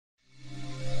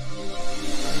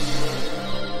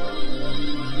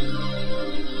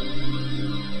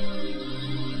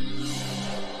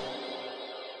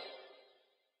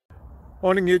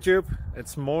Morning YouTube,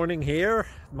 it's morning here.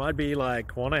 It might be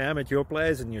like 1 a.m. at your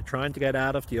place and you're trying to get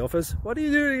out of the office. What are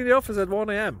you doing in the office at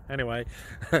 1 a.m? Anyway,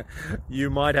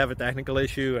 you might have a technical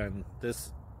issue and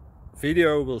this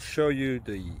video will show you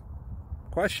the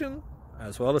question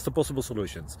as well as the possible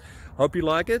solutions. Hope you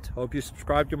like it, hope you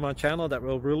subscribe to my channel. That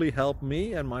will really help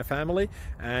me and my family,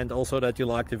 and also that you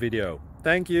like the video.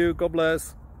 Thank you, God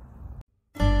bless.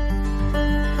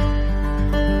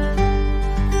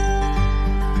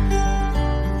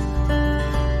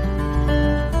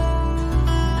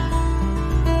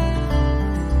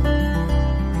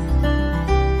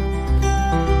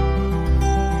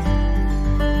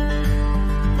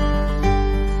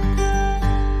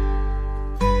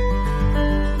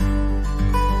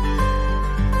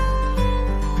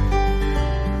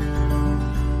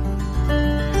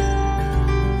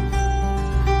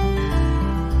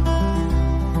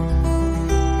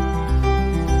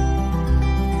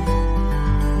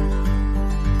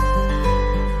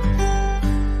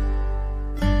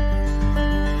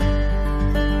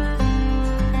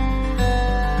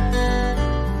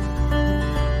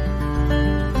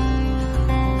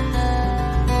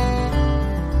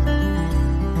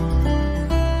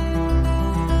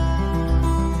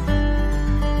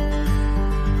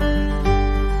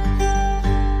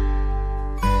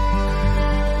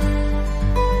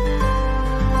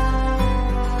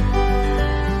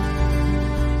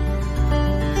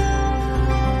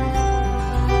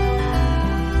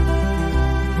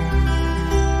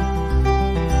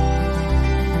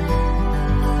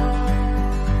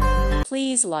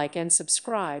 Please like and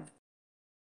subscribe.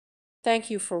 Thank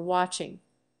you for watching.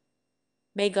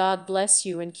 May God bless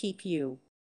you and keep you.